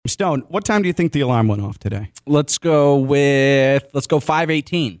Stone, what time do you think the alarm went off today? Let's go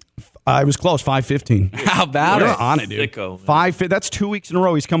 5:18. It was close, 5:15. How about You're it? on it, dude. Sicko, That's 2 weeks in a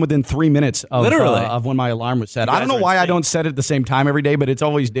row. He's come within 3 minutes of, Literally. Of when my alarm was set. I don't know why I don't set it at the same time every day, but it's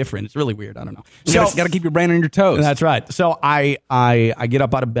always different. It's really weird. I don't know. You got to keep your brain on your toes. That's right. So I get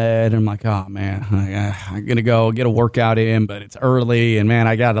up out of bed and I'm like, oh man, I'm gonna go get a workout in, but it's early and man,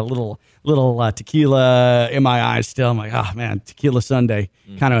 I got a little tequila in my eyes still. I'm like, oh man, tequila Sunday.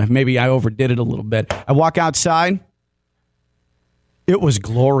 Kind of maybe I overdid it a little bit. I walk outside. It was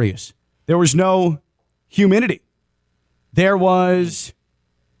glorious. There was no humidity. There was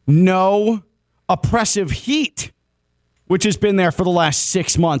no oppressive heat, which has been there for the last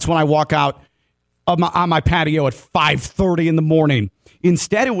 6 months when I walk out on my patio at 5:30 in the morning.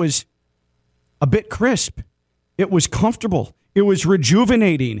 Instead, it was a bit crisp. It was comfortable. It was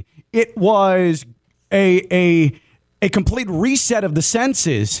rejuvenating. It was a complete reset of the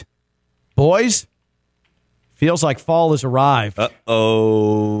senses. Boys, feels like fall has arrived.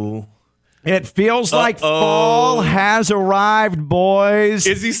 Uh-oh. It feels like fall has arrived, boys.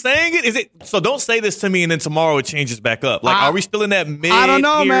 Is he saying it? Is it? So don't say this to me and then tomorrow it changes back up. Like, are we still in that mid I don't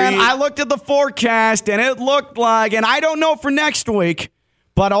know, period? man. I looked at the forecast and it looked like, and I don't know for next week,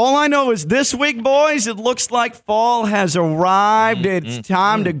 but all I know is this week, boys, it looks like fall has arrived. It's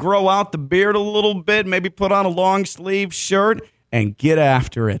time to grow out the beard a little bit, maybe put on a long sleeve shirt and get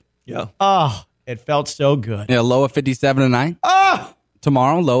after it. Yeah. Oh, it felt so good. Yeah, low of 57 tonight. Oh!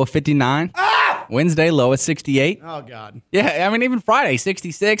 Tomorrow, low of 59. Wednesday, low of 68. Oh, God. Yeah, I mean, even Friday,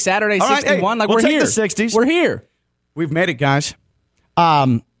 66. Saturday, All right, 61. hey, like, we'll we're take here. the 60s. We're here. We've made it, guys.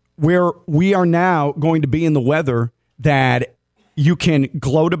 We are now going to be in the weather that you can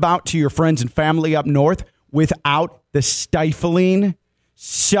gloat about to your friends and family up north without the stifling,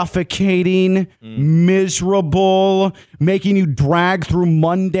 suffocating, miserable, making you drag through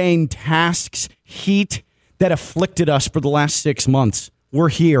mundane tasks, heat that afflicted us for the last 6 months. We're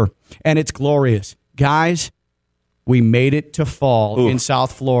here, and it's glorious. Guys, we made it to fall in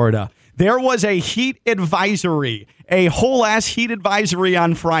South Florida. There was a heat advisory, a whole-ass heat advisory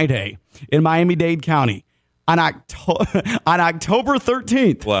on Friday in Miami-Dade County. On October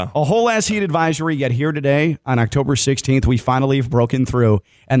 13th, Wow. A whole-ass heat advisory, yet here today, on October 16th, we finally have broken through,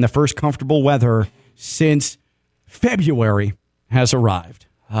 and the first comfortable weather since February has arrived.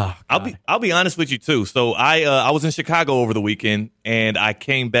 Oh, I'll be honest with you too. So I was in Chicago over the weekend and I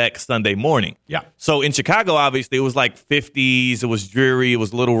came back Sunday morning. Yeah. So in Chicago, obviously it was like 50s. It was dreary. It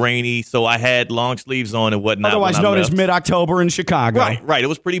was a little rainy. So I had long sleeves on and whatnot. Otherwise when I known as left. mid-October in Chicago. Right. It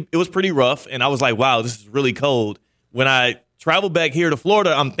was pretty rough. And I was like, wow, this is really cold. When I traveled back here to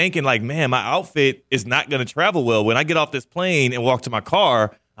Florida, I'm thinking like, man, my outfit is not going to travel well. When I get off this plane and walk to my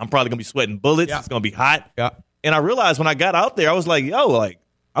car, I'm probably going to be sweating bullets. Yeah. It's going to be hot. Yeah. And I realized when I got out there, I was like, yo, like,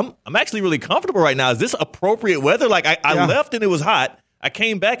 I'm actually really comfortable right now. Is this appropriate weather? Like I left and it was hot. I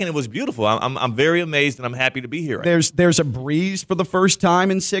came back and it was beautiful. I'm very amazed and I'm happy to be here. Right There's a breeze for the first time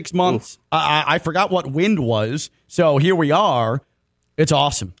in 6 months. I forgot what wind was, so here we are. It's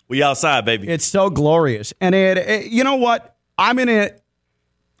awesome. We outside, baby. It's so glorious, and it you know what? I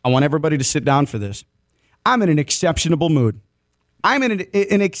want everybody to sit down for this. I'm in an exceptional mood. I'm in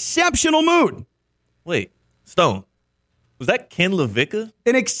an exceptional mood. Wait, Stone. Was that Ken LaVicka?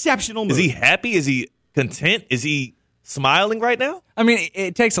 An exceptional mood. Is he happy? Is he content? Is he smiling right now? I mean,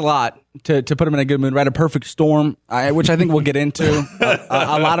 it takes a lot to put him in a good mood, right? A perfect storm, which I think we'll get into.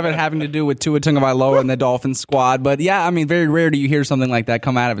 A lot of it having to do with Tua Tagovailoa and the Dolphins squad. But, yeah, I mean, very rare do you hear something like that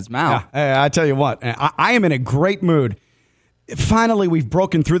come out of his mouth. I tell you what, I am in a great mood. Finally, we've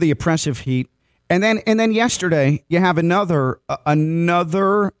broken through the oppressive heat. And then yesterday, you have another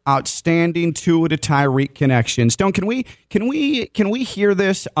outstanding Tua to Tyreek connection. Stone, can we hear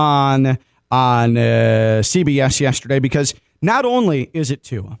this on CBS yesterday? Because not only is it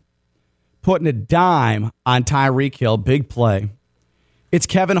Tua putting a dime on Tyreek Hill, big play, it's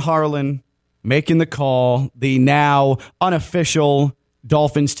Kevin Harlan making the call, the now unofficial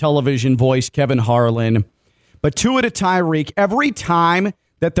Dolphins television voice, Kevin Harlan. But Tua to Tyreek, every time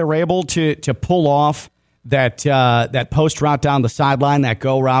that they're able to pull off that post route down the sideline, that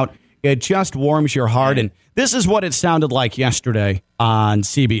go route, it just warms your heart. And this is what it sounded like yesterday on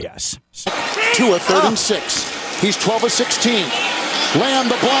CBS. Tua, 3rd and 6. He's 12 of 16. Lamb,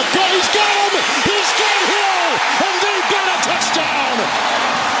 the block. Oh, he's got him! He's got Hill! And they've got a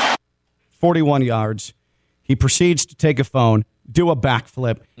touchdown! 41 yards. He proceeds to take a phone, do a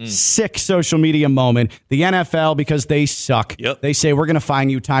backflip, sick social media moment. The NFL, because they suck, they say, we're going to fine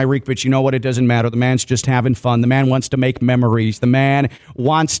you, Tyreek, but you know what? It doesn't matter. The man's just having fun. The man wants to make memories. The man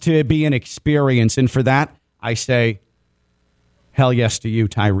wants to be an experience. And for that, I say, Hell yes to you,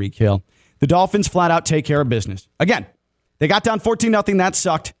 Tyreek Hill. The Dolphins flat out take care of business. Again, they got down 14-0. That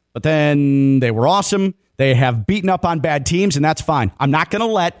sucked. But then they were awesome. They have beaten up on bad teams, and that's fine. I'm not going to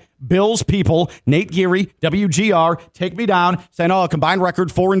let Bills people, Nate Geary, WGR, take me down saying, a combined record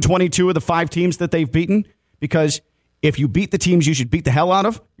 4-22 of the 5 teams that they've beaten. Because if you beat the teams you should beat the hell out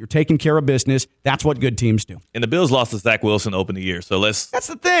of, you're taking care of business. That's what good teams do. And the Bills lost to Zach Wilson to open the year, so that's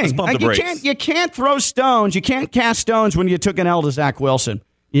the thing. Let's pump the brakes. You can't throw stones. You can't cast stones when you took an L to Zach Wilson.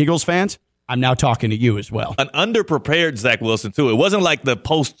 Eagles fans, I'm now talking to you as well. An underprepared Zach Wilson too. It wasn't like the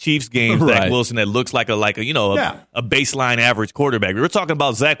post-Chiefs game Zach Wilson that looks like a baseline average quarterback. We were talking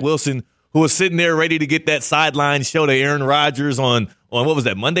about Zach Wilson who was sitting there ready to get that sideline show to Aaron Rodgers on what was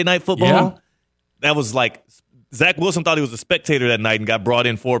that, Monday Night Football? Yeah. That was like Zach Wilson thought he was a spectator that night and got brought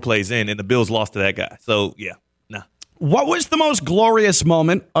in 4 plays in, and the Bills lost to that guy. So, yeah, nah. What was the most glorious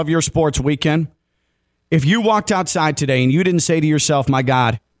moment of your sports weekend? If you walked outside today and you didn't say to yourself, my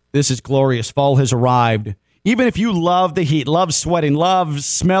God, this is glorious, fall has arrived. Even if you love the heat, love sweating, love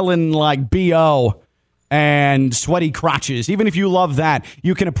smelling like BO and sweaty crotches, even if you love that,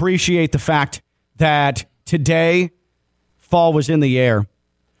 you can appreciate the fact that today fall was in the air.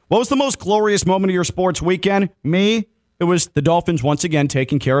 What was the most glorious moment of your sports weekend? Me, it was the Dolphins once again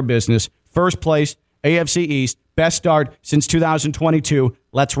taking care of business. First place, AFC East, best start since 2022.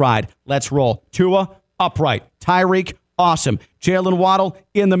 Let's ride. Let's roll. Tua, upright. Tyreek, awesome. Jalen Waddle,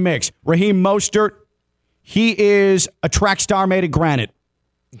 in the mix. Raheem Mostert, he is a track star made of granite.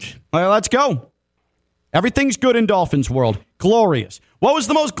 Well, let's go. Everything's good in Dolphins world. Glorious. What was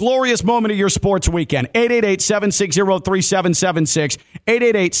the most glorious moment of your sports weekend? 888-760-3776.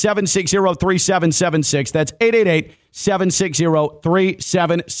 888-760-3776. That's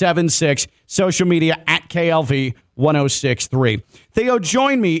 888-760-3776. Social media at KLV 1063. Theo,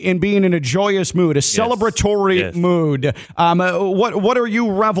 join me in being in a joyous mood, a celebratory mood. What are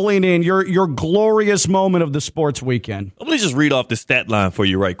you reveling in? Your glorious moment of the sports weekend. Let me just read off the stat line for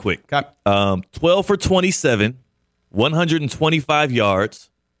you right quick. Okay. 12 for 27, 125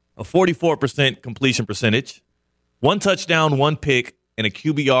 yards, a 44% completion percentage, 1 touchdown, 1 pick, and a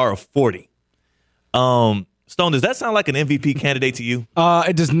QBR of 40. Stone, does that sound like an MVP candidate to you?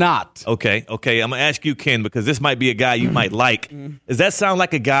 It does not. Okay. I'm going to ask you, Ken, because this might be a guy you might like. Does that sound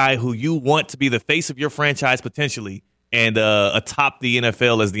like a guy who you want to be the face of your franchise potentially and atop the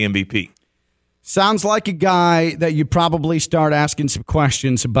NFL as the MVP? Sounds like a guy that you probably start asking some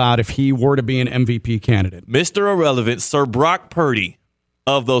questions about if he were to be an MVP candidate. Mr. Irrelevant, Sir Brock Purdy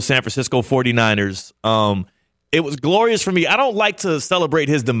of those San Francisco 49ers. It was glorious for me. I don't like to celebrate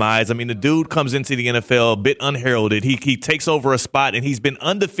his demise. I mean, the dude comes into the NFL a bit unheralded. He takes over a spot, and he's been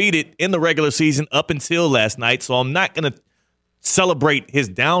undefeated in the regular season up until last night, so I'm not going to celebrate his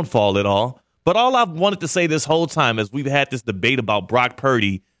downfall at all. But all I've wanted to say this whole time is we've had this debate about Brock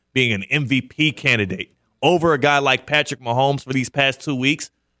Purdy being an MVP candidate over a guy like Patrick Mahomes for these past 2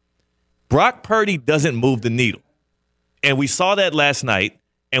 weeks. Brock Purdy doesn't move the needle. And we saw that last night,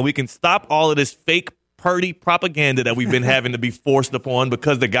 and we can stop all of this fake Purdy propaganda that we've been having to be forced upon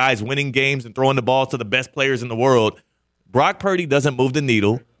because the guy's winning games and throwing the ball to the best players in the world. Brock Purdy doesn't move the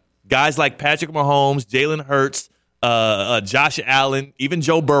needle. Guys like Patrick Mahomes, Jalen Hurts, Josh Allen, even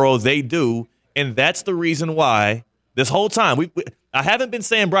Joe Burrow, they do. And that's the reason why this whole time, I haven't been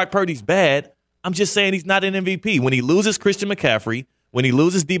saying Brock Purdy's bad. I'm just saying he's not an MVP. When he loses Christian McCaffrey, when he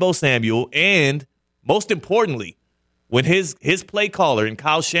loses Deebo Samuel, and most importantly, when his play caller and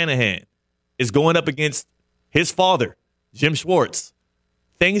Kyle Shanahan is going up against his father, Jim Schwartz,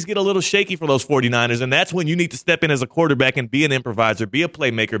 things get a little shaky for those 49ers, and that's when you need to step in as a quarterback and be an improviser, be a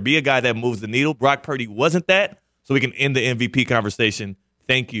playmaker, be a guy that moves the needle. Brock Purdy wasn't that, so we can end the MVP conversation.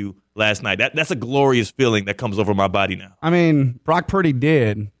 Thank you last night. That's a glorious feeling that comes over my body now. I mean, Brock Purdy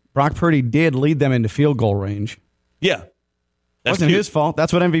did lead them into field goal range. Yeah. That's wasn't his fault.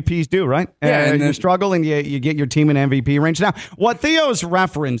 That's what MVPs do, right? Yeah, and you struggle and you get your team in MVP range. Now, what Theo's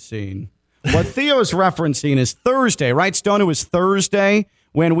referencing is Thursday, right, Stone? It was Thursday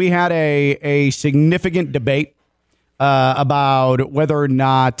when we had a significant debate about whether or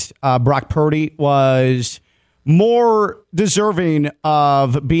not Brock Purdy was more deserving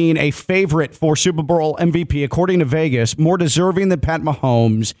of being a favorite for Super Bowl MVP, according to Vegas, more deserving than Pat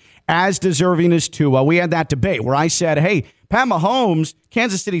Mahomes, as deserving as Tua. We had that debate where I said, hey, Pat Mahomes,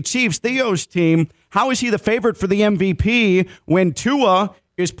 Kansas City Chiefs, Theo's team, how is he the favorite for the MVP when Tua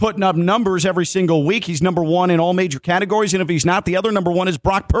is putting up numbers every single week? He's number one in all major categories, and if he's not, the other number one is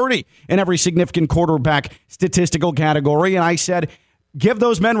Brock Purdy in every significant quarterback statistical category. And I said, Give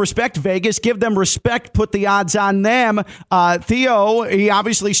those men respect, Vegas. Give them respect. Put the odds on them. Theo, he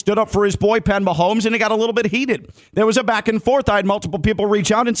obviously stood up for his boy, Pat Mahomes, and it got a little bit heated. There was a back and forth. I had multiple people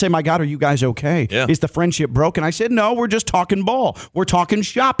reach out and say, my God, are you guys okay? Yeah. Is the friendship broken? I said, no, we're just talking ball. We're talking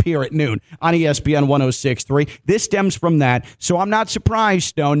shop here at noon on ESPN 106.3. This stems from that. So I'm not surprised,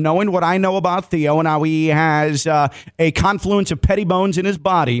 Stone, knowing what I know about Theo and how he has a confluence of petty bones in his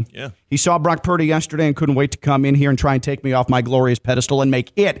body. Yeah. He saw Brock Purdy yesterday and couldn't wait to come in here and try and take me off my glorious pedestal and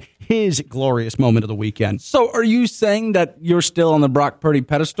make it his glorious moment of the weekend. So are you saying that you're still on the Brock Purdy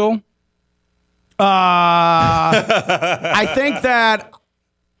pedestal? I think that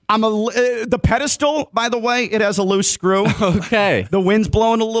the pedestal, by the way, it has a loose screw. Okay. The wind's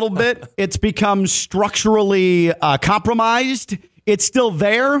blowing a little bit. It's become structurally compromised. It's still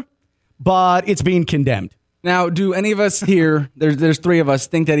there, but it's being condemned. Now, do any of us here, there's three of us,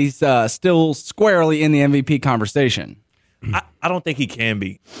 think that he's still squarely in the MVP conversation? I don't think he can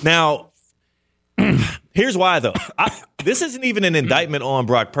be. Now, here's why, though. This isn't even an indictment on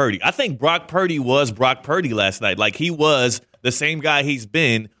Brock Purdy. I think Brock Purdy was Brock Purdy last night. Like, he was the same guy he's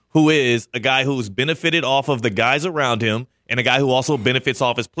been, who is a guy who's benefited off of the guys around him and a guy who also benefits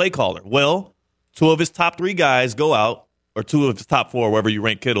off his play caller. Well, two of his top three guys go out, or two of his top four, wherever you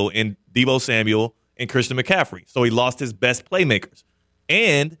rank Kittle, and Deebo Samuel and Christian McCaffrey. So he lost his best playmakers.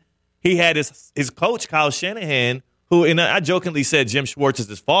 And he had his coach, Kyle Shanahan, who, and I jokingly said Jim Schwartz is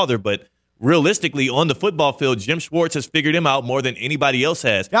his father, but realistically, on the football field, Jim Schwartz has figured him out more than anybody else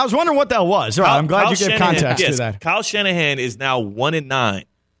has. I was wondering what that was. All right, I'm glad you gave context to that. Kyle Shanahan is now 1-9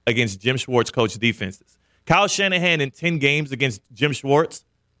 against Jim Schwartz coach defenses. Kyle Shanahan in 10 games against Jim Schwartz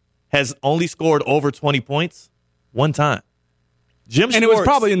has only scored over 20 points one time. And it was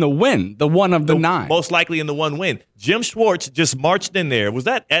probably in the win, the one of the 9. Most likely in the one win. Jim Schwartz just marched in there. Was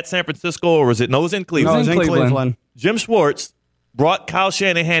that at San Francisco or was it? No, it was in Cleveland. No, it was in Cleveland. Jim Schwartz brought Kyle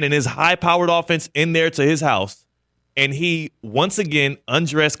Shanahan and his high-powered offense in there to his house, and he once again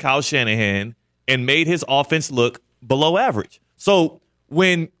undressed Kyle Shanahan and made his offense look below average. So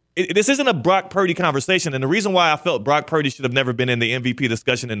this isn't a Brock Purdy conversation, and the reason why I felt Brock Purdy should have never been in the MVP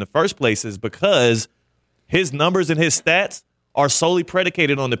discussion in the first place is because his numbers and his stats are solely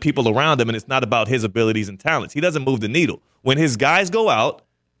predicated on the people around him, and it's not about his abilities and talents. He doesn't move the needle. When his guys go out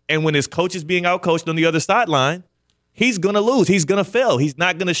and when his coach is being outcoached on the other sideline, he's going to lose. He's going to fail. He's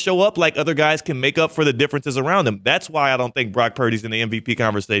not going to show up like other guys can make up for the differences around him. That's why I don't think Brock Purdy's in the MVP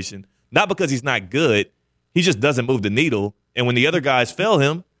conversation. Not because he's not good. He just doesn't move the needle. And when the other guys fail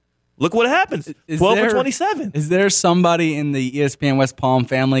him, look what happens. 12 for 27. Is there somebody in the ESPN West Palm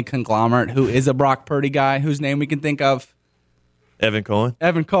family conglomerate who is a Brock Purdy guy whose name we can think of? Evan Cohen.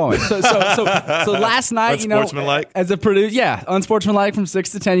 So last night, Unsportsmanlike? as a producer, unsportsmanlike from 6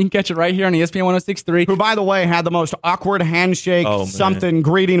 to 10. You can catch it right here on ESPN 106.3. Who, by the way, had the most awkward handshake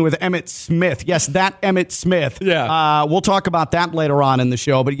greeting with Emmitt Smith. Yes, that Emmitt Smith. Yeah. We'll talk about that later on in the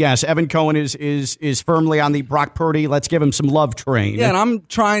show. But yes, Evan Cohen is firmly on the Brock Purdy, let's give him some love train. Yeah, and I'm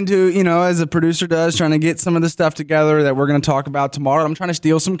trying to, as a producer does, trying to get some of the stuff together that we're going to talk about tomorrow. I'm trying to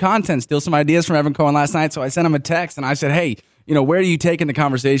steal some content, steal some ideas from Evan Cohen last night. So I sent him a text and I said, hey, where are you taking the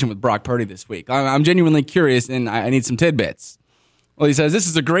conversation with Brock Purdy this week? I'm genuinely curious, and I need some tidbits. Well, he says this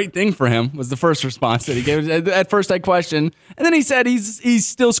is a great thing for him, was the first response that he gave. At first I questioned, and then he said he's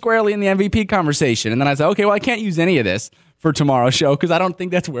still squarely in the MVP conversation. And then I said, okay, well, I can't use any of this for tomorrow's show because I don't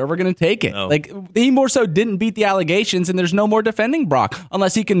think that's where we're going to take it. No. Like, he more so didn't beat the allegations, and there's no more defending Brock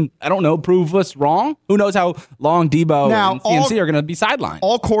unless he can, prove us wrong. Who knows how long Deebo and CMC are going to be sidelined.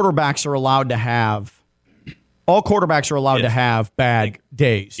 All quarterbacks are allowed to have bad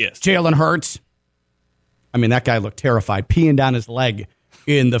days. Yes. Jalen Hurts. I mean, that guy looked terrified, peeing down his leg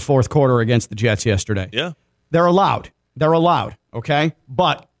in the fourth quarter against the Jets yesterday. Yeah. They're allowed, okay?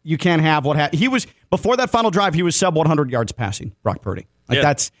 But you can't have what happened. He was, before that final drive, he was sub 100 yards passing, Brock Purdy.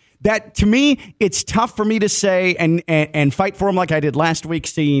 That to me, it's tough for me to say and fight for him like I did last week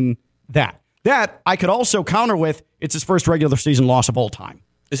seeing that. That I could also counter with, it's his first regular season loss of all time.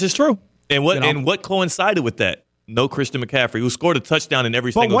 This is true. And what coincided with that? No Christian McCaffrey, who scored a touchdown in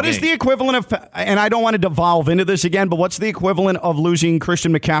every single game. But what is the equivalent of, and I don't want to devolve into this again, but what's the equivalent of losing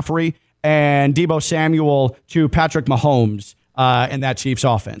Christian McCaffrey and Deebo Samuel to Patrick Mahomes and that Chiefs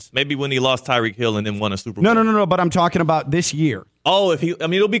offense? Maybe when he lost Tyreek Hill and then won a Super Bowl. No, but I'm talking about this year. Oh,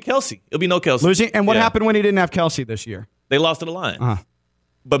 it'll be Kelsey. It'll be no Kelsey. Losing, and what happened when he didn't have Kelsey this year? They lost to the Lions.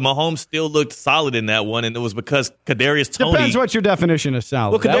 but Mahomes still looked solid in that one, and it was because Kadarius Toney. Depends what your definition of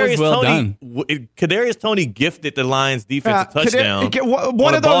solid. Well, That was well done. Kadarius Toney gifted the Lions defense a touchdown one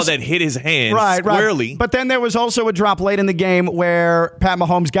on a of ball those that hit his hand right. squarely. But then there was also a drop late in the game where Pat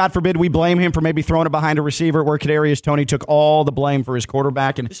Mahomes, God forbid we blame him for maybe throwing it behind a receiver, where Kadarius Toney took all the blame for his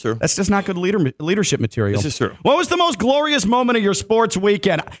quarterback, and that's just not good leadership material. This is true. What was the most glorious moment of your sports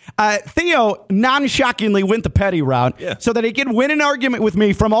weekend? Theo non-shockingly went the petty route so that he could win an argument with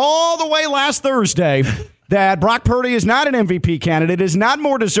me from all the way last Thursday that Brock Purdy is not an MVP candidate, is not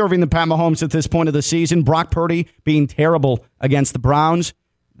more deserving than Pat Mahomes at this point of the season. Brock Purdy being terrible against the Browns.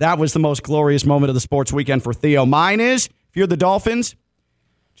 That was the most glorious moment of the sports weekend for Theo. Mine is, if you're the Dolphins,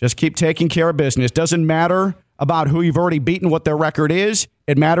 just keep taking care of business. Doesn't matter about who you've already beaten, what their record is.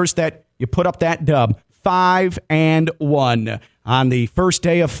 It matters that you put up that dub. 5-1 on the first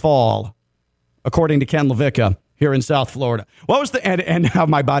day of fall, according to Ken LaVicka here in South Florida. What was and how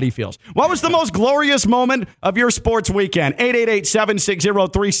my body feels. What was the most glorious moment of your sports weekend?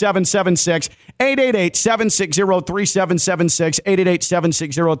 888-760-3776. 888-760-3776.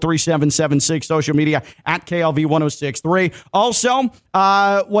 888-760-3776. Social media at KLV1063. Also,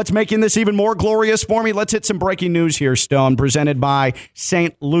 what's making this even more glorious for me? Let's hit some breaking news here, Stone, presented by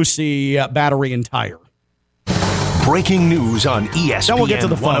St. Lucie Battery and Tire. Breaking news on ESPN Then we'll get to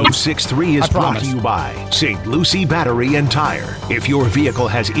the phone. 1063 is brought to you by St. Lucie Battery and Tire. If your vehicle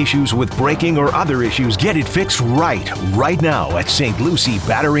has issues with braking or other issues, get it fixed right now at St. Lucie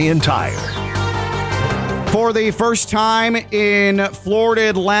Battery and Tire. For the first time in Florida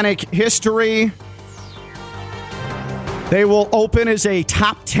Atlantic history, they will open as a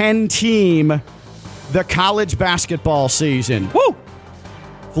top 10 team the college basketball season. Woo!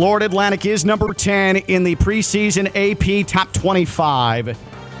 Florida Atlantic is number 10 in the preseason AP Top 25.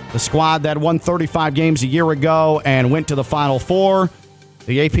 The squad that won 35 games a year ago and went to the Final Four.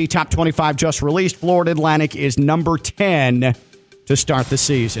 The AP Top 25 just released. Florida Atlantic is number 10 to start the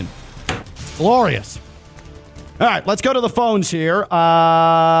season. Glorious. All right, let's go to the phones here.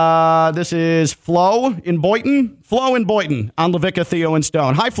 This is Flo in Boynton. Flo in Boynton on LaVicka, Theo, and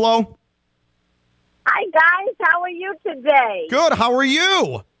Stone. Hi, Flo. Hi, guys. How are you today? Good. How are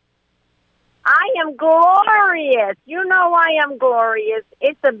you? I am glorious. You know I am glorious.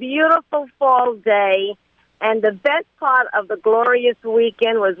 It's a beautiful fall day, and the best part of the glorious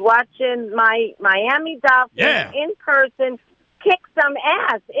weekend was watching my Miami Dolphins in person kick some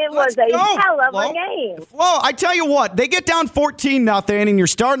ass. It was a hell of a game. Flo, I tell you what, they get down 14-0, and you're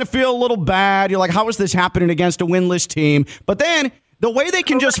starting to feel a little bad. You're like, how is this happening against a winless team? But then the way they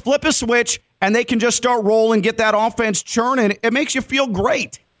can just flip a switch and they can just start rolling, get that offense churning, it makes you feel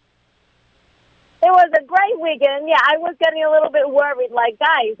great. It was a great weekend. Yeah, I was getting a little bit worried, like,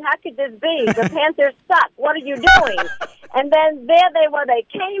 guys, how could this be? The Panthers suck. What are you doing? And then there they were. They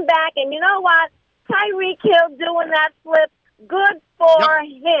came back, and you know what? Tyreek Hill doing that flip, good for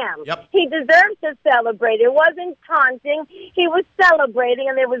him. Yep. He deserves to celebrate. It wasn't taunting. He was celebrating,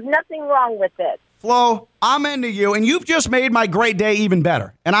 and there was nothing wrong with it. Flo, I'm into you, and you've just made my great day even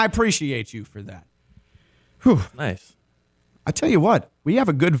better, and I appreciate you for that. Whew. Nice. I tell you what, we have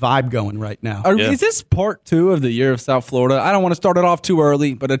a good vibe going right now. Is this part 2 of the year of South Florida? I don't want to start it off too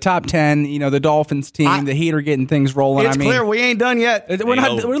early, but a top 10, the Dolphins team, the Heat are getting things rolling. It's clear we ain't done yet.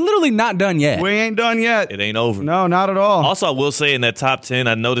 We're literally not done yet. We ain't done yet. It ain't over. No, not at all. Also, I will say in that top 10,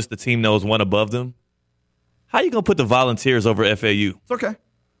 I noticed the team that was one above them. How you going to put the Volunteers over FAU? It's okay.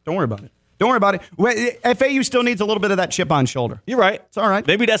 Don't worry about it. Don't worry about it. FAU still needs a little bit of that chip on shoulder. You're right. It's all right.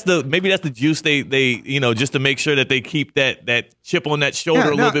 Maybe that's the juice they just to make sure that they keep that chip on that shoulder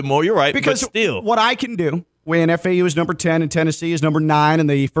a little bit more. You're right. Because but still, what I can do when FAU is number 10 and Tennessee is number 9 in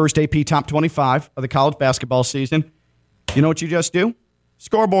the first AP Top 25 of the college basketball season, you know what you just do?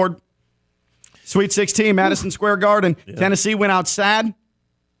 Scoreboard. Sweet 16, Madison Square Garden. Yeah. Tennessee went out sad.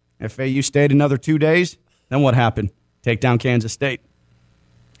 FAU stayed another 2 days. Then what happened? Take down Kansas State.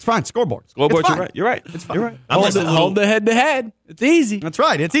 It's fine. Scoreboard. You're right. You're right. It's fine. You're right. Hold the head-to-head. It's easy. That's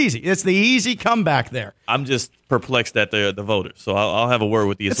right. It's easy. It's the easy comeback there. I'm just perplexed at the voters, so I'll have a word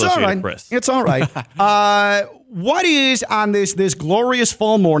with the Associated Press. It's all right. What is on this glorious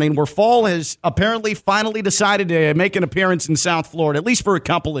fall morning where fall has apparently finally decided to make an appearance in South Florida, at least for a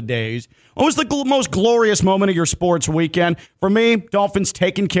couple of days? What was the most glorious moment of your sports weekend? For me, Dolphins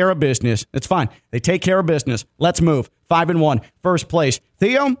taking care of business. It's fine. They take care of business. Let's move. 5-1, first place.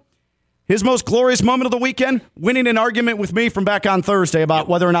 Theo, his most glorious moment of the weekend, winning an argument with me from back on Thursday about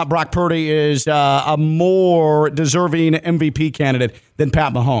whether or not Brock Purdy is a more deserving MVP candidate than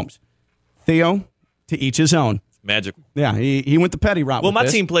Pat Mahomes. Theo, to each his own. Magical. Yeah, he went the petty route. Well, with my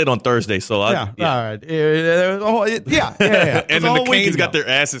this. team played on Thursday, so Yeah, all right. Yeah. And then the Canes got their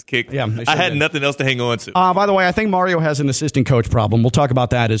asses kicked. Yeah, they I sure had did. nothing else to hang on to. By the way, I think Mario has an assistant coach problem. We'll talk about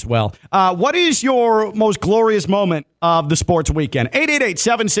that as well. What is your most glorious moment of the sports weekend?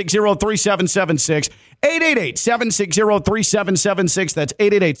 888-760-3776. 888-760-3776. That's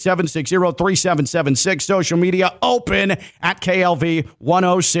 888-760-3776. Social media open at KLV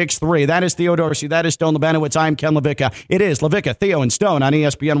 1063. That is Theo Dorsey. That is Stone Lebanowitz. I'm Ken LaVicka. It is LaVicka, Theo, and Stone on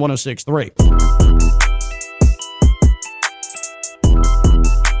ESPN 1063.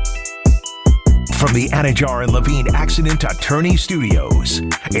 From the Anajar and Levine Accident Attorney Studios,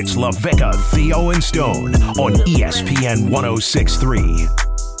 it's LaVicka, Theo, and Stone on ESPN 1063.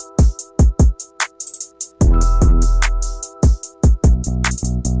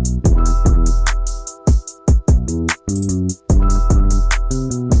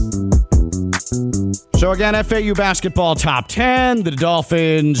 So again, FAU basketball top 10. The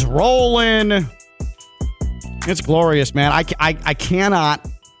Dolphins rolling. It's glorious, man. I cannot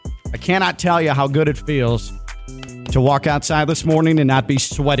tell you how good it feels to walk outside this morning and not be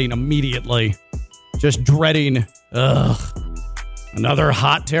sweating immediately. Just dreading, another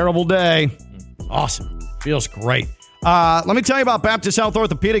hot, terrible day. Awesome. Feels great. Let me tell you about Baptist Health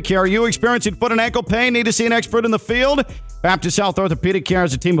Orthopedic Care. Are you experiencing foot and ankle pain? Need to see an expert in the field? Baptist Health Orthopedic Care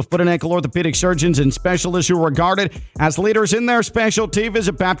is a team of foot and ankle orthopedic surgeons and specialists who are regarded as leaders in their specialty.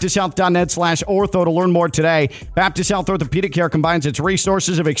 Visit baptisthealth.net/ortho to learn more today. Baptist Health Orthopedic Care combines its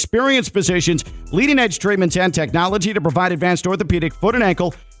resources of experienced physicians, leading-edge treatments, and technology to provide advanced orthopedic, foot and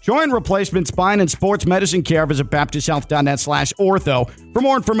ankle, joint replacement, spine, and sports medicine care. Visit baptisthealth.net/ortho for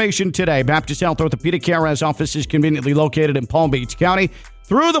more information today. Baptist Health Orthopedic Care has offices conveniently located in Palm Beach County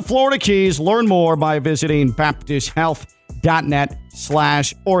through the Florida Keys. Learn more by visiting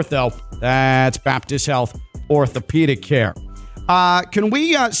baptisthealth.net/ortho. That's Baptist Health Orthopedic Care. Can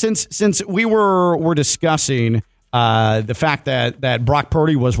we, since we were discussing the fact that Brock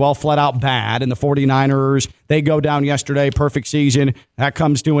Purdy was, flat out bad, and the 49ers, they go down yesterday, perfect season, that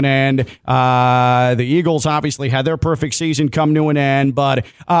comes to an end. The Eagles obviously had their perfect season come to an end, but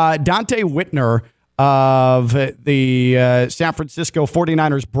Dante Whitner of the San Francisco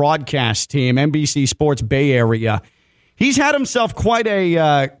 49ers broadcast team, NBC Sports Bay Area, he's had himself quite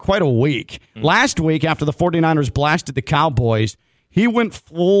a week. Last week, after the 49ers blasted the Cowboys, he went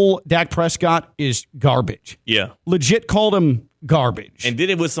full Dak Prescott is garbage. Yeah. Legit called him garbage. And did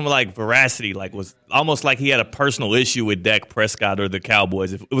it with some veracity, was almost like he had a personal issue with Dak Prescott or the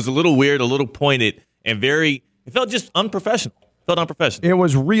Cowboys. It was a little weird, a little pointed, and it felt just unprofessional. It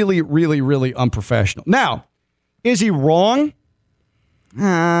was really, really, really unprofessional. Now, is he wrong? We'll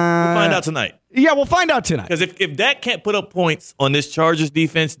find out tonight. Yeah, we'll find out tonight. Because if Dak can't put up points on this Chargers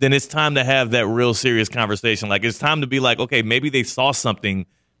defense, then it's time to have that real serious conversation. It's time to be okay, maybe they saw something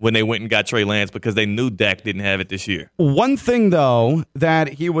when they went and got Trey Lance because they knew Dak didn't have it this year. One thing, though,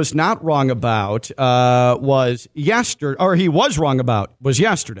 that he was not wrong about was yesterday. He was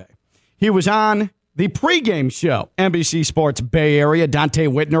yesterday. He was on the pregame show, NBC Sports Bay Area. Dante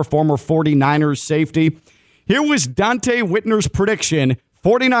Whitner, former 49ers safety. Here was Dante Whitner's prediction: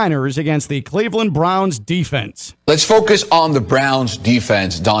 49ers against the Cleveland Browns defense. Let's focus on the Browns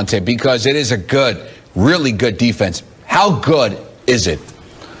defense, Dante, because it is a good, really good defense. How good is it?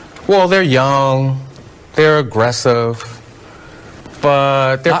 Well, they're young, they're aggressive,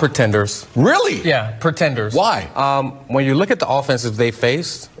 but they're pretenders. Really? Yeah, pretenders. Why? When you look at the offenses they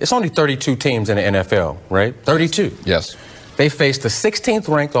faced, it's only 32 teams in the NFL, right? 32. Yes. They faced the 16th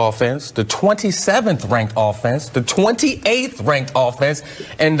ranked offense, the 27th ranked offense, the 28th ranked offense,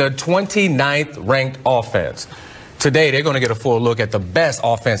 and the 29th ranked offense. Today, they're going to get a full look at the best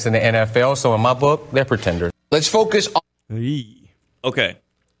offense in the NFL. So in my book, they're pretenders. Let's focus on... Okay.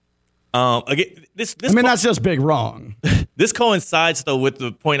 Again, that's just big wrong. This coincides, though, with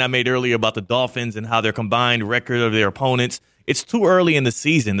the point I made earlier about the Dolphins and how their combined record of their opponents. It's too early in the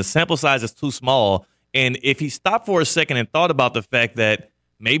season. The sample size is too small. And if he stopped for a second and thought about the fact that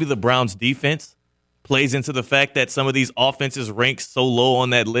maybe the Browns defense plays into the fact that some of these offenses rank so low on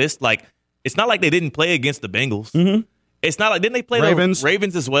that list, it's not like they didn't play against the Bengals. Mm-hmm. It's not like, didn't they play Ravens? the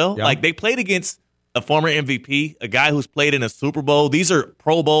Ravens as well? Yeah. They played against a former MVP, a guy who's played in a Super Bowl. These are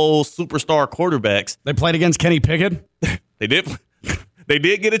Pro Bowl superstar quarterbacks. They played against Kenny Pickett. They did. They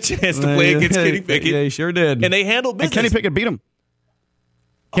did get a chance to play against Kenny Pickett. They sure did. And they handled business. And Kenny Pickett beat him.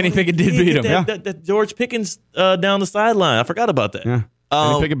 Kenny Pickett did beat him. Yeah. That George Pickens down the sideline. I forgot about that. Yeah.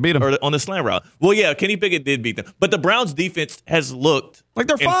 Kenny Pickett beat him. Or on the slant route. Well, yeah, Kenny Pickett did beat them. But the Browns defense has looked like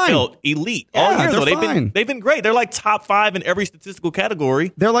they're and fine. Felt elite Yeah, all year. they're fine. They've been great. They're top 5 in every statistical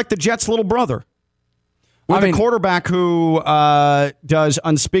category. They're like the Jets' little brother. with a quarterback who does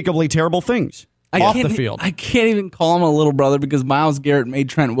unspeakably terrible things off the field. I can't even call him a little brother because Myles Garrett made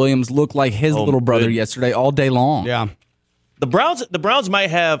Trent Williams look like his little brother yesterday all day long. Yeah. The Browns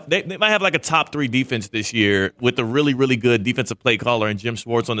might have like a top 3 defense this year with a really, really good defensive play caller and Jim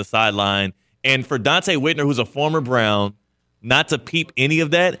Schwartz on the sideline. And for Dante Whitner, who's a former Brown, not to peep any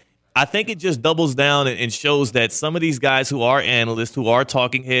of that, I think it just doubles down and shows that some of these guys who are analysts, who are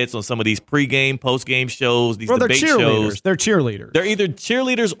talking heads on some of these pregame, postgame shows, these debate shows. They're cheerleaders. They're either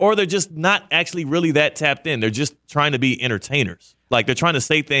cheerleaders or they're just not actually really that tapped in. They're just trying to be entertainers. Like they're trying to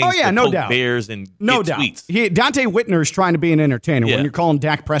say things to no poke doubt. bears and no get doubt. tweets. Dante Whitner's trying to be an entertainer. Yeah. When you're calling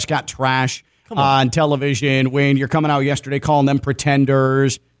Dak Prescott trash on television, when you're coming out yesterday calling them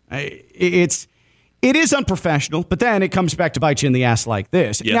pretenders, it is unprofessional, but then it comes back to bite you in the ass like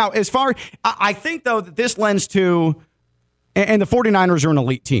this. Yeah. Now, I think, though, that this lends to, and the 49ers are an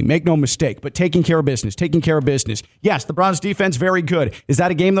elite team, make no mistake, but taking care of business. Yes, the Browns defense, very good. Is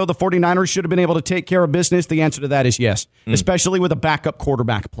that a game, though, the 49ers should have been able to take care of business? The answer to that is yes, especially with a backup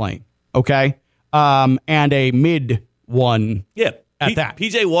quarterback playing, okay? And a mid one at that.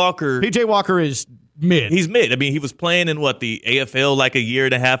 P.J. Walker is mid. He's mid. I mean, he was playing in the AFL like a year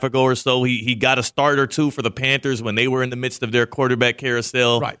and a half ago or so. He got a start or two for the Panthers when they were in the midst of their quarterback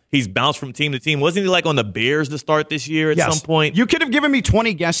carousel. Right. He's bounced from team to team. Wasn't he like on the Bears to start this year at some point? You could have given me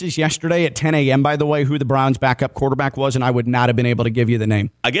 20 guesses yesterday at 10 a.m., by the way, who the Browns' backup quarterback was, and I would not have been able to give you the name.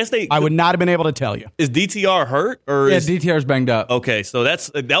 I would not have been able to tell you. Is DTR hurt? DTR's banged up. Okay, so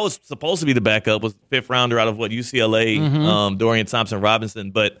that was supposed to be the backup, was the 5th rounder out of UCLA, Dorian Thompson-Robinson,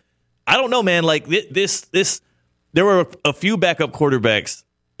 but I don't know, man. Like this, there were a few backup quarterbacks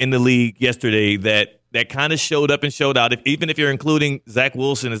in the league yesterday that kind of showed up and showed out. Even if you're including Zach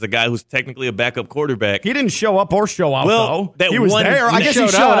Wilson as the guy who's technically a backup quarterback, he didn't show up or show out. Well, though he was there. I guess he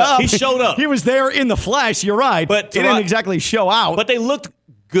showed up. He showed up. He was there in the flesh. You're right, but he didn't exactly show out. But they looked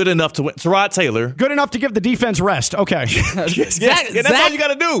good enough to win. Tyrod Taylor. Good enough to give the defense rest. Okay. That's all you got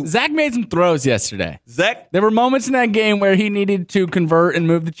to do. Zach made some throws yesterday. There were moments in that game where he needed to convert and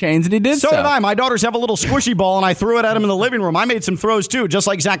move the chains, and he did so. So did I. My daughters have a little squishy ball, and I threw it at him in the living room. I made some throws, too, just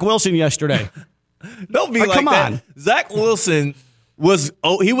like Zach Wilson yesterday. Don't be like come that. on. Zach Wilson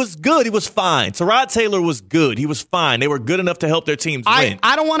he was good. He was fine. Tyrod Taylor was good. He was fine. They were good enough to help their teams win.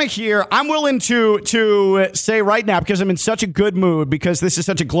 I don't want to hear. I'm willing to say right now, because I'm in such a good mood, because this is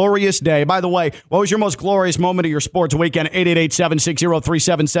such a glorious day. By the way, what was your most glorious moment of your sports weekend?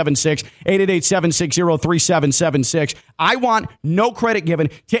 888-760-3776. 888-760-3776. I want no credit given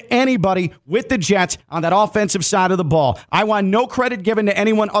to anybody with the Jets on that offensive side of the ball. I want no credit given to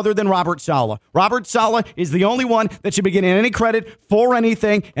anyone other than Robert Saleh. Robert Saleh is the only one that should be getting any credit for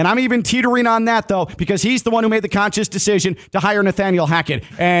anything, and I'm even teetering on that, though, because he's the one who made the conscious decision to hire Nathaniel Hackett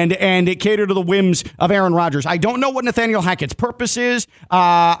and cater to the whims of Aaron Rodgers. I don't know what Nathaniel Hackett's purpose is.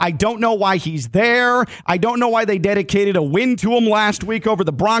 I don't know why he's there. I don't know why they dedicated a win to him last week over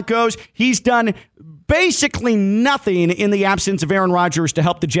the Broncos. He's done basically nothing in the absence of Aaron Rodgers to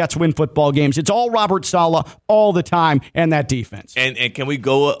help the Jets win football games. It's all Robert Saleh all the time and that defense. And can we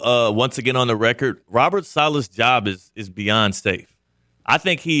go once again on the record? Robert Saleh's job is beyond safe. I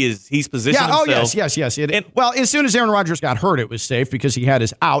think he's positioned himself. Yes. Well, as soon as Aaron Rodgers got hurt, it was safe because he had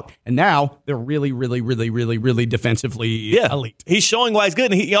his out, and now they're really, really, really, really, really defensively elite. He's showing why he's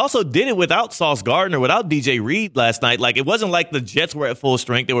good, and he also did it without Sauce Gardner, without DJ Reed last night. Like, it wasn't like the Jets were at full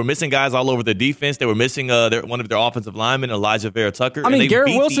strength. They were missing guys all over the defense. They were missing one of their offensive linemen, Elijah Vera Tucker. I mean,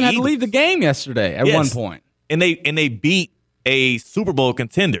 Garrett Wilson had to leave the game yesterday at one point. And they beat a Super Bowl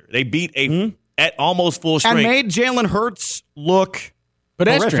contender. They beat at almost full strength. And made Jalen Hurts look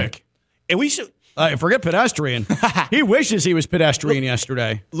horrific. And we should forget pedestrian. He wishes he was pedestrian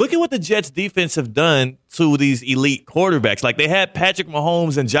yesterday. Look at what the Jets defense have done to these elite quarterbacks. Like, they had Patrick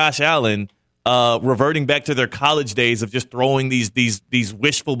Mahomes and Josh Allen reverting back to their college days of just throwing these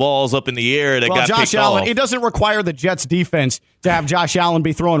wishful balls up in the air that got Josh picked Allen, off. it doesn't require the Jets defense to have Josh Allen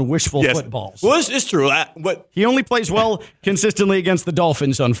be throwing wishful footballs. Well, it's true. But he only plays well consistently against the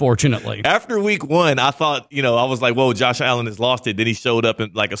Dolphins, unfortunately. After week one, I thought, I was like, whoa, Josh Allen has lost it. Then he showed up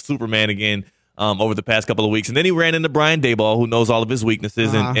like a Superman again over the past couple of weeks. And then he ran into Brian Daboll, who knows all of his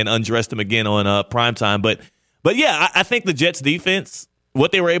weaknesses, and undressed him again on primetime. But yeah, I think the Jets defense,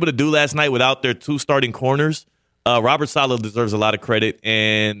 what they were able to do last night without their two starting corners, Robert Saleh deserves a lot of credit.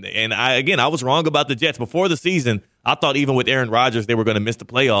 And I was wrong about the Jets. Before the season, I thought even with Aaron Rodgers, they were going to miss the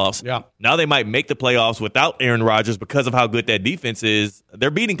playoffs. Yeah. Now they might make the playoffs without Aaron Rodgers because of how good that defense is. They're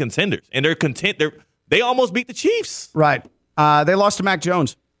beating contenders, and they're content. They almost beat the Chiefs. Right. They lost to Mac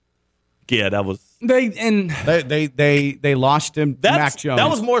Jones. Yeah, that was They lost him to Mac Jones. That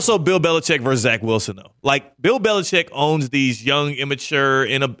was more so Bill Belichick versus Zach Wilson, though. Like, Bill Belichick owns these young, immature,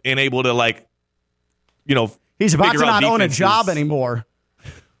 and able to, like, he's about to not own a defenses. job anymore.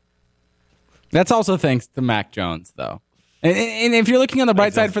 That's also thanks to Mac Jones, though. And if you're looking on the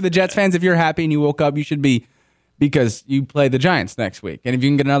bright side for the Jets fans, if you're happy and you woke up, you should be, because you play the Giants next week. And if you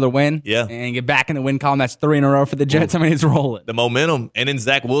can get another win and get back in the win column, that's 3 in a row for the Jets. I mean, it's rolling. The momentum. And then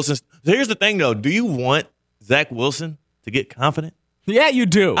Zach Wilson. So here's the thing, though. Do you want Zach Wilson to get confident? Yeah, you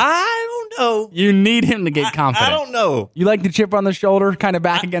do. I don't know. You need him to get confident. I don't know. You like the chip on the shoulder, kind of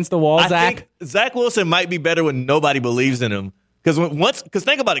back against the wall, I Zach? think Zach Wilson might be better when nobody believes in him. Because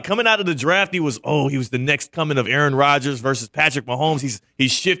think about it, coming out of the draft, he was the next coming of Aaron Rodgers versus Patrick Mahomes.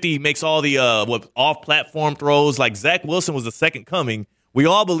 He's shifty, he makes all the off-platform throws. Like, Zach Wilson was the second coming. We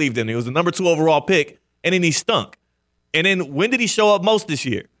all believed in him. He was the number 2 overall pick, and then he stunk. And then when did he show up most this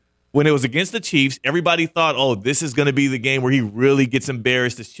year? When it was against the Chiefs, everybody thought, this is going to be the game where he really gets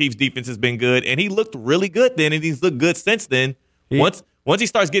embarrassed. The Chiefs' defense has been good, and he looked really good then, and he's looked good since then. Once he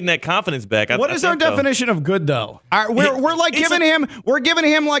starts getting that confidence back, what is our definition of good, though? We're giving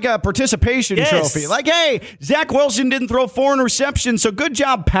him like a participation trophy. Like, hey, Zach Wilson didn't throw 4 interceptions, so good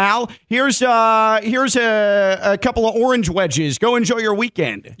job, pal. Here's a couple of orange wedges. Go enjoy your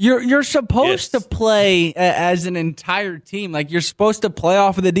weekend. You're supposed to play as an entire team. Like, you're supposed to play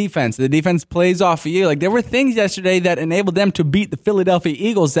off of the defense. The defense plays off of you. Like, there were things yesterday that enabled them to beat the Philadelphia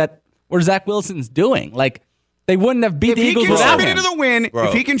Eagles that were Zach Wilson's doing. Like, they wouldn't have beat the Eagles without him.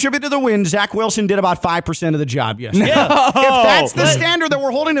 If he contributed to the win, Zach Wilson did about 5% of the job yesterday. Yeah. If that's the standard that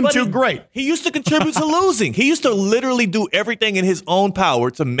we're holding him to, great. He used to contribute to losing. He used to literally do everything in his own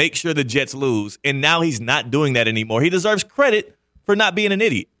power to make sure the Jets lose, and now he's not doing that anymore. He deserves credit for not being an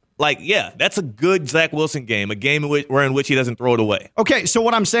idiot. Like, yeah, that's a good Zach Wilson game, a game in which he doesn't throw it away. Okay, so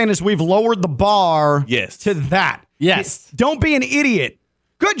what I'm saying is we've lowered the bar to that. Yes. Don't be an idiot.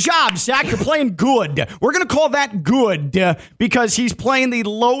 Good job, Zach. You're playing good. We're going to call that good because he's playing the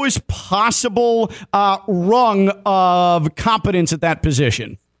lowest possible rung of competence at that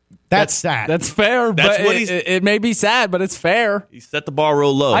position. That's sad. That's fair. But it may be sad, but it's fair. He set the bar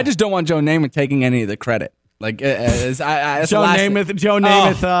real low. I just don't want Joe Namath taking any of the credit. Like Joe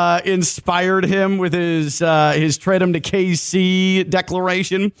Namath inspired him with his trade him to KC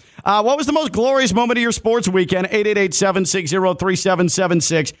declaration. What was the most glorious moment of your sports weekend?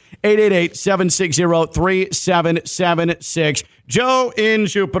 888-760-3776. 888-760-3776. Joe in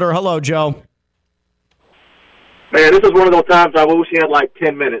Jupiter. Hello, Joe. Man, this is one of those times I wish he had like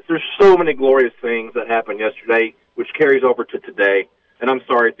 10 minutes. There's so many glorious things that happened yesterday, which carries over to today. And I'm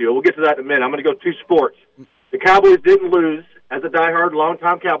sorry, Theo. We'll get to that in a minute. I'm going to go 2 sports. The Cowboys didn't lose, as a diehard,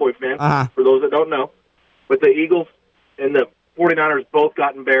 longtime Cowboy fan, for those that don't know. But the Eagles and the 49ers both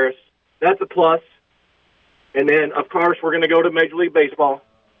got embarrassed. That's a plus. And then, of course, we're going to go to Major League Baseball.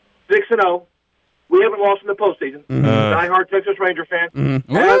 6-0. We haven't lost in the postseason. Diehard Texas Ranger fan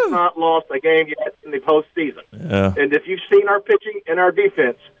has not lost a game yet in the postseason. Yeah. And if you've seen our pitching and our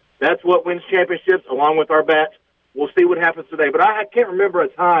defense, that's what wins championships, along with our bats. We'll see what happens today. But I can't remember a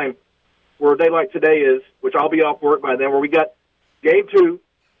time where a day like today is, which I'll be off work by then, where we got game 2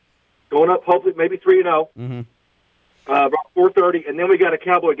 going up, hopefully maybe 3-0, about 4:30, and then we got a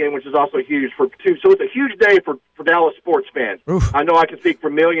Cowboy game, which is also huge for 2. So it's a huge day for Dallas sports fans. I know I can speak for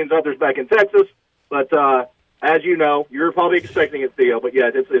millions others back in Texas, but as you know, you're probably expecting it, Theo. But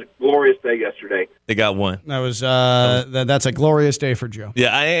yeah, it's a glorious day yesterday. They got one. That was that's a glorious day for Joe.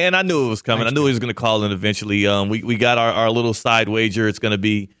 Yeah, and I knew it was coming. I knew he was going to call in eventually. We got our little side wager. It's going to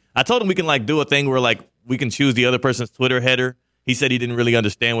be. I told him we can do a thing where we can choose the other person's Twitter header. He said he didn't really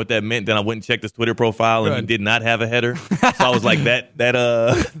understand what that meant. Then I went and checked his Twitter profile, and he did not have a header. So I was like, that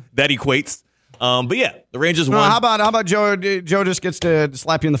equates. But yeah, the Rangers won. How about Joe? Joe just gets to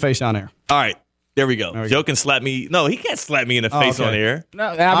slap you in the face on air. All right. There we go. Joe can slap me. No, he can't slap me in the face on air. No,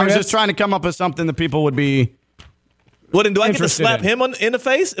 I was just trying to come up with something that people would be. Well, then do I get to slap him in the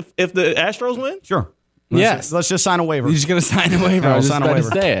face if the Astros win? Sure. Yes. Let's just sign a waiver. You're just going to sign a waiver. I was sign a waiver.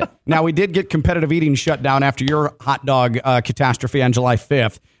 Say it. Now, we did get competitive eating shut down after your hot dog catastrophe on July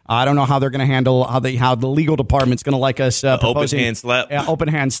 5th. I don't know how they're going to handle how the legal department's going to like us proposing open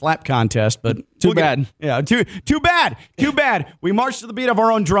hand slap contest, but too bad. Too bad. We marched to the beat of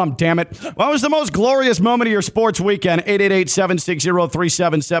our own drum. Damn it! What was the most glorious moment of your sports weekend?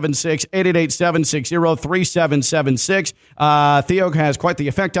 888-760-3776. 888-760-3776. Theo has quite the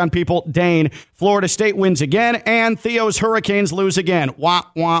effect on people. Dane, Florida State wins again, and Theo's Hurricanes lose again. Wah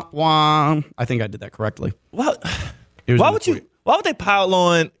wah wah. I think I did that correctly. Why would they pile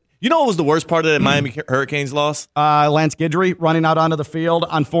on? You know what was the worst part of that Miami Hurricanes loss? Lance Guidry running out onto the field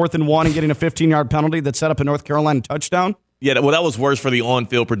on 4th and 1 and getting a 15-yard penalty that set up a North Carolina touchdown. Yeah, well, that was worse for the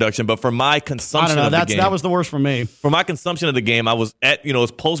on-field production, but for my consumption of the game. That was the worst for me. For my consumption of the game, I was at, it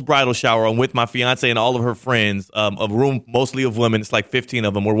was post-bridal shower. I'm with my fiance and all of her friends, a room mostly of women. It's like 15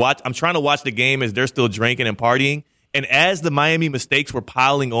 of them. I'm trying to watch the game as they're still drinking and partying. And as the Miami mistakes were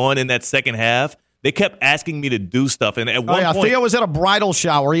piling on in that second half, they kept asking me to do stuff. And at one point, Theo was at a bridal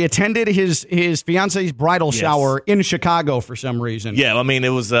shower. He attended his fiance's bridal shower in Chicago for some reason. Yeah, I mean, it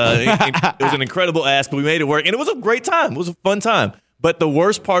was it was an incredible ask, but we made it work. And it was a great time. It was a fun time. But the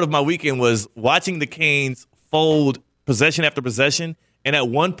worst part of my weekend was watching the Canes fold possession after possession. And at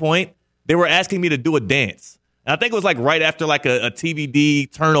one point, they were asking me to do a dance. And I think it was like right after like a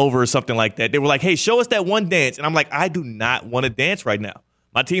TVD turnover or something like that. They were like, hey, show us that one dance. And I'm like, I do not want to dance right now.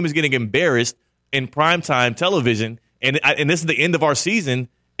 My team is getting embarrassed in primetime television, and this is the end of our season,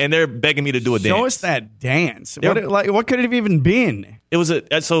 and they're begging me to do a dance. Show us that dance. What could it have even been? It was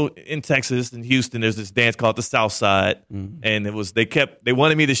so in Texas, in Houston, there's this dance called the South Side, and they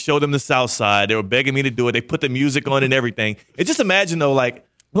wanted me to show them the South Side. They were begging me to do it. They put the music on and everything. And just imagine though, read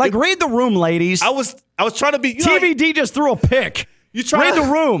the room, ladies. I was trying to be TVD just threw a pick. Read the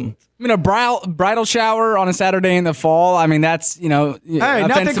room. I mean, a bridal shower on a Saturday in the fall. I mean, that's, Hey,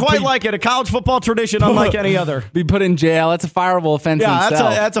 nothing quite like it. A college football tradition unlike any other. Be put in jail. That's a fireable offense. Yeah,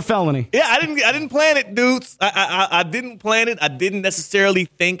 that's a felony. Yeah, I didn't plan it, dudes. I didn't plan it. I didn't necessarily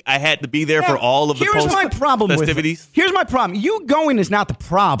think I had to be there for all of the festivities. Here's my problem. You going is not the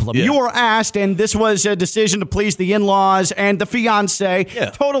problem. Yeah. You were asked, and this was a decision to please the in-laws and the fiance. Yeah.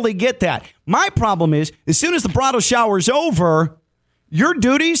 Totally get that. My problem is, as soon as the bridal shower is over, your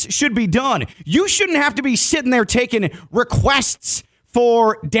duties should be done. You shouldn't have to be sitting there taking requests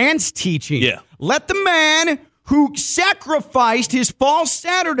for dance teaching. Yeah. Let the man who sacrificed his fall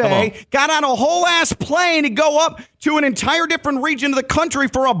Saturday, got on a whole ass plane to go up to an entire different region of the country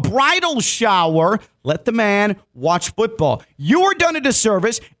for a bridal shower. Let the man watch football. You are done a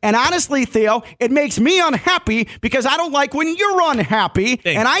disservice, and honestly, Theo, it makes me unhappy because I don't like when you're unhappy.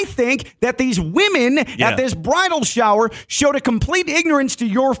 Thanks. And I think that these women at this bridal shower showed a complete ignorance to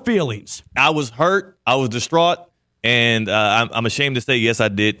your feelings. I was hurt. I was distraught. And I'm ashamed to say, yes, I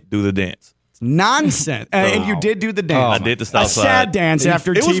did do the dance. Nonsense. And you did do the dance. I did the South Side. A sad dance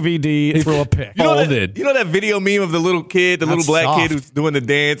after TVD threw a pick. You know that video meme of the little kid, the little black kid who's doing the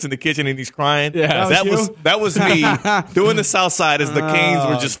dance in the kitchen and he's crying? Yeah, that was me doing the South Side as the Canes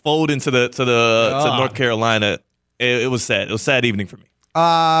were just folding to North Carolina. It was sad. It was a sad evening for me.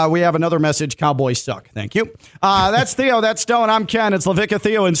 We have another message. Cowboys suck. Thank you. That's Theo. That's Stone. I'm Ken. It's LaVicka,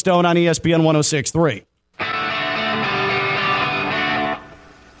 Theo, and Stone on ESPN 106.3.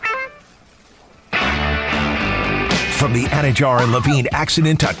 From the Anajar and Levine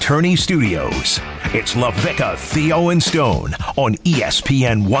Accident Attorney Studios, it's LaVicka, Theo, and Stone on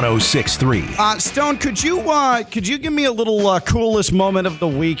ESPN 106.3. Stone, could you give me a little coolest moment of the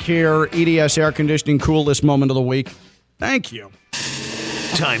week here? EDS Air Conditioning coolest moment of the week. Thank you.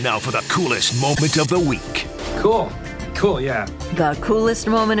 Time now for the coolest moment of the week. Cool, yeah. The coolest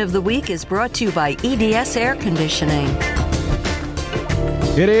moment of the week is brought to you by EDS Air Conditioning.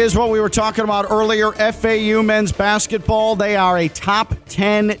 It is what we were talking about earlier, FAU men's basketball. They are a top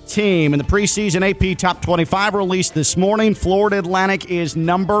 10 team. In the preseason AP Top 25 released this morning, Florida Atlantic is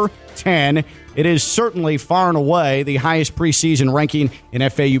number 10. It is certainly far and away the highest preseason ranking in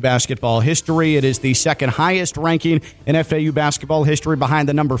FAU basketball history. It is the second highest ranking in FAU basketball history behind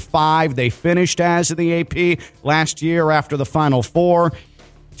the number 5 they finished as in the AP last year after the Final Four.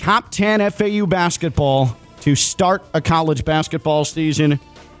 Top 10 FAU basketball to start a college basketball season.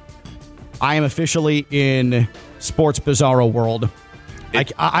 I am officially in sports bizarro world.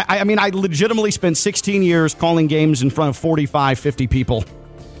 I mean, I legitimately spent 16 years calling games in front of 45, 50 people.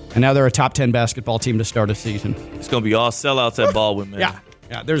 And now they're a top 10 basketball team to start a season. It's going to be all sellouts at Baldwin, man.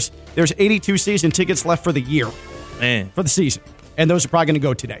 Yeah. There's 82 season tickets left for the year. Man. For the season. And those are probably going to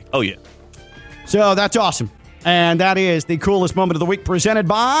go today. Oh, yeah. So that's awesome. And that is the coolest moment of the week presented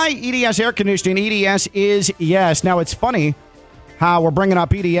by EDS Air Conditioning. EDS is yes. Now, it's funny how we're bringing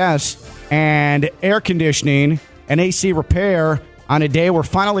up EDS and air conditioning and AC repair on a day where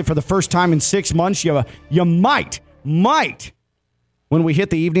finally, for the first time in 6 months, you might, when we hit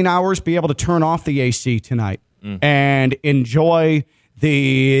the evening hours, be able to turn off the AC tonight and enjoy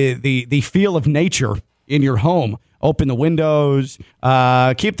the feel of nature in your home. Open the windows.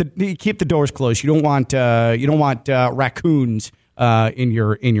 Keep the doors closed. You don't want raccoons in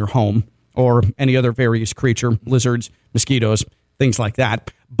your home or any other various creature, lizards, mosquitoes, things like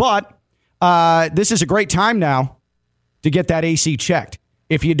that. But this is a great time now to get that AC checked.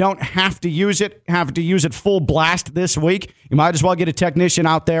 If you don't have to use it full blast this week, you might as well get a technician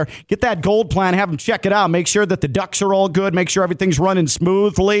out there. Get that gold plan, have them check it out. Make sure that the ducts are all good. Make sure everything's running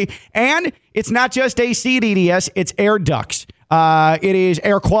smoothly. And it's not just AC at EDS, it's air ducts. It is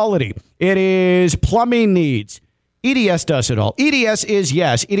air quality. It is plumbing needs. EDS does it all. EDS is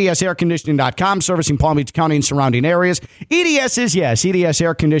yes. EDSairconditioning.com, servicing Palm Beach County and surrounding areas. EDS is yes.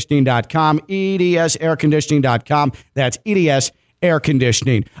 EDSairconditioning.com. EDSairconditioning.com. That's EDS Air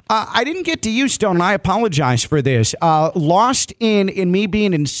Conditioning. I didn't get to you, Stone, and I apologize for this. Lost in me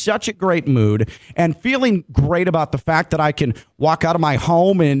being in such a great mood and feeling great about the fact that I can walk out of my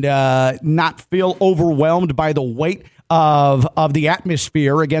home and not feel overwhelmed by the weight of the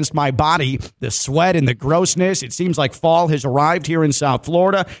atmosphere against my body, the sweat and the grossness. It seems like fall has arrived here in South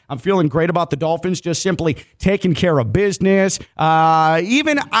Florida. I'm feeling great about the Dolphins just simply taking care of business. I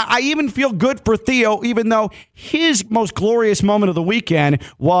even feel good for Theo, even though his most glorious moment of the weekend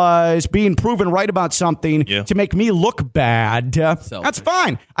was being proven right about something to make me look bad. That's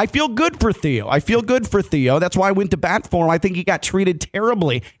fine. I feel good for Theo. That's why I went to bat for him. I think he got treated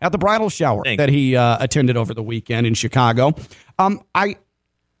terribly at the bridal shower that he attended over the weekend in Chicago.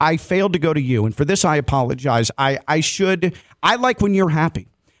 I failed to go to you, and for this I apologize. I like when you're happy.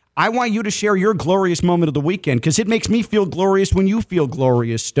 I want you to share your glorious moment of the weekend because it makes me feel glorious when you feel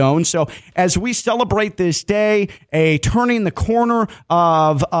glorious, Stone. So as we celebrate this day, turning the corner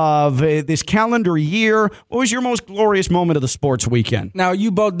of this calendar year, what was your most glorious moment of the sports weekend? Now, you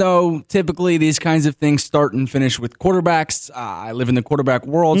both know typically these kinds of things start and finish with quarterbacks. I live in the quarterback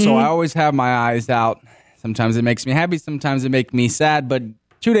world, so I always have my eyes out. Sometimes it makes me happy, sometimes it makes me sad. But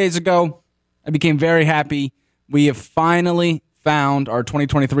 2 days ago, I became very happy. We have finally found our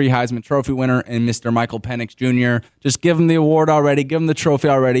 2023 Heisman Trophy winner in Mr. Michael Penix Jr. Just give him the award already. Give him the trophy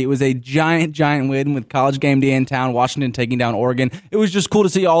already. It was a giant, giant win with College Game Day in town, Washington taking down Oregon. It was just cool to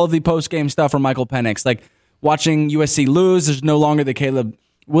see all of the post-game stuff from Michael Penix. Like watching USC lose, there's no longer the Caleb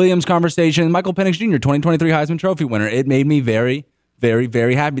Williams conversation. Michael Penix Jr., 2023 Heisman Trophy winner. It made me very, very,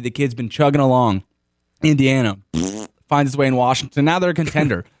 very happy. The kid's been chugging along. Indiana finds its way in Washington. Now they're a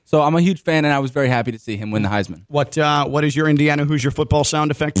contender. So I'm a huge fan, and I was very happy to see him win the Heisman. What is your Indiana Hoosier football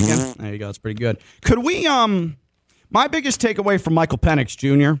sound effect again? There you go. It's pretty good. Could we, my biggest takeaway from Michael Penix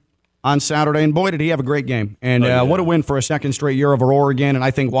Jr. on Saturday, and boy, did he have a great game. And what a win for a second straight year over Oregon. And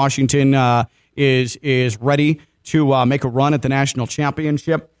I think Washington is ready to make a run at the national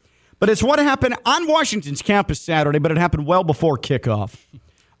championship. But it's what happened on Washington's campus Saturday, but it happened well before kickoff.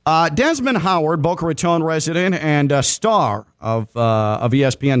 Desmond Howard, Boca Raton resident and star of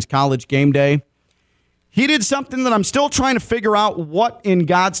ESPN's College Game Day, he did something that I'm still trying to figure out what in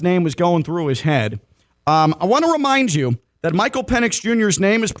God's name was going through his head. I want to remind you that Michael Penix Jr.'s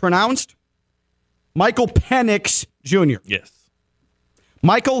name is pronounced Michael Penix Jr. Yes.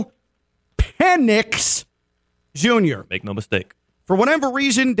 Michael Penix Jr. Make no mistake. For whatever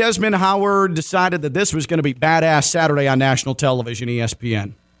reason, Desmond Howard decided that this was going to be badass Saturday on national television,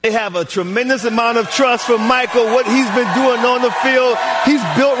 ESPN. They have a tremendous amount of trust from Michael, what he's been doing on the field. He's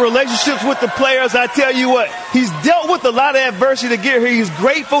built relationships with the players. I tell you what, he's dealt with a lot of adversity to get here. He's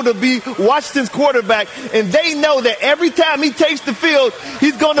grateful to be Washington's quarterback, and they know that every time he takes the field,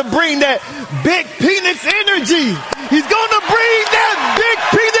 he's going to bring that big Penix energy. He's going to bring that big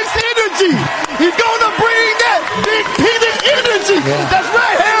Penix energy. He's going to bring that big Penix energy. Yeah. That's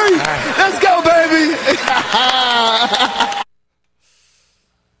right, Harry. Right. Let's go, baby.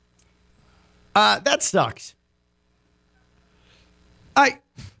 That sucks.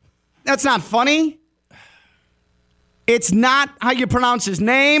 That's not funny. It's not how you pronounce his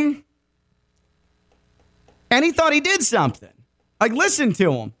name. And he thought he did something. Like, listen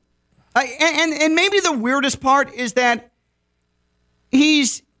to him. And maybe the weirdest part is that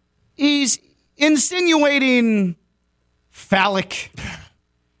he's insinuating phallic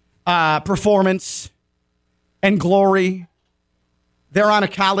performance and glory. They're on a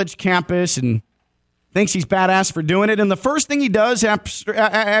college campus and thinks he's badass for doing it. And the first thing he does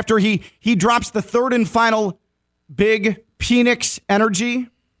after he drops the third and final big Penix energy,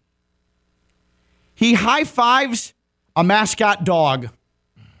 he high-fives a mascot dog,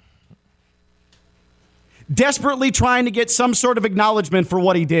 desperately trying to get some sort of acknowledgement for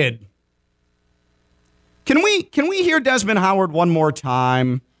what he did. Can we hear Desmond Howard one more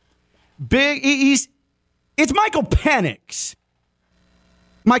time? It's Michael Penix.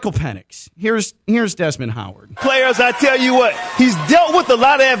 Michael Penix. Here's Desmond Howard. Players, I tell you what, he's dealt with a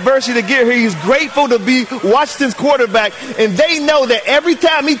lot of adversity to get here. He's grateful to be Washington's quarterback, and they know that every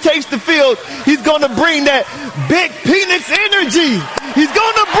time he takes the field, he's going to bring that big Penix energy. He's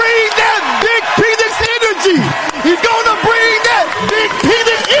going to bring that big Penix energy. He's going to bring that big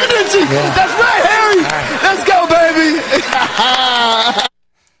Penix energy. Yeah. That's right, Harry. Right. Let's go, baby.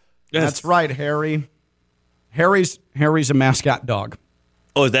 That's right, Harry. Harry's a mascot dog.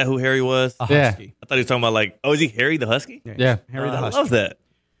 Oh, is that who Harry was? A husky. I thought he was talking about is he Harry the Husky? Yeah. Harry the Husky. I love that.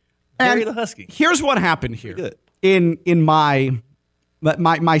 Harry the Husky. Here's what happened here. Good. In my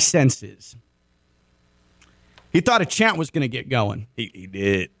senses. He thought a chant was going to get going. He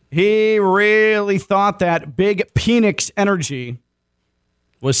did. He really thought that big Penix energy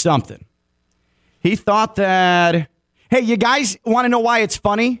was something. He thought that, hey, you guys want to know why it's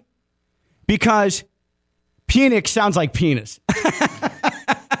funny? Because Penix sounds like penis.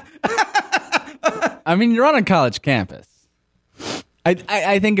 I mean, you're on a college campus.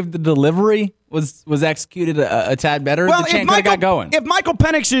 I think if the delivery was executed a tad better, the chant could have got going. If Michael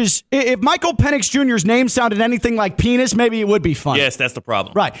Penix Jr.'s name sounded anything like penis, maybe it would be funny. Yes, that's the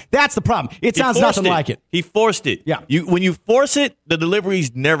problem. Right, that's the problem. It sounds nothing like it. He forced it. Yeah. When you force it, the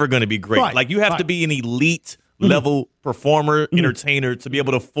delivery's never going to be great. Right. Like you have to be an elite level performer, entertainer to be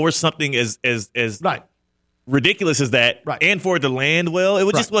able to force something as right. ridiculous as that, right. And for it to land well,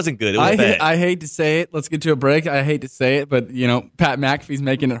 it just wasn't good. It was bad. I hate to say it. Let's get to a break. I hate to say it, but Pat McAfee's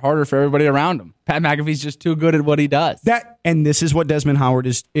making it harder for everybody around him. Pat McAfee's just too good at what he does. And this is what Desmond Howard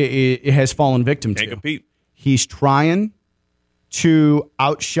has fallen victim to. Can't compete. He's trying to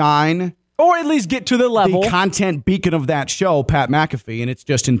outshine, or at least get to the level, the content beacon of that show, Pat McAfee, and it's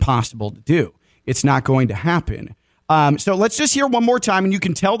just impossible to do. It's not going to happen. So let's just hear one more time, and you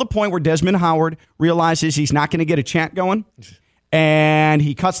can tell the point where Desmond Howard realizes he's not going to get a chant going, and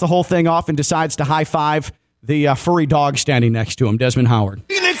he cuts the whole thing off and decides to high-five the furry dog standing next to him, Desmond Howard.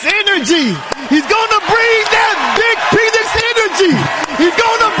 Penix energy. He's going to bring that big Penix energy. He's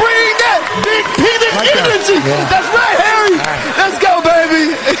going to bring that big Penix energy. Yeah. That's right, Harry. Right. Let's go,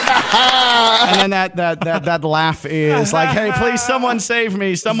 baby. And then that laugh is like, hey, please, someone save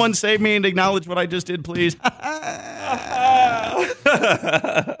me. Someone save me and acknowledge what I just did, please.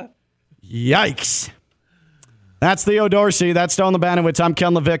 Yikes. That's Theo Dorsey. That's Stone Labanowitz. I'm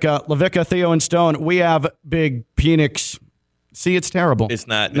Ken LaVicka. LaVicka, Theo, and Stone. We have big Penix. See, it's terrible. It's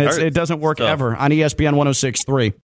not. It doesn't work ever on ESPN 106.3.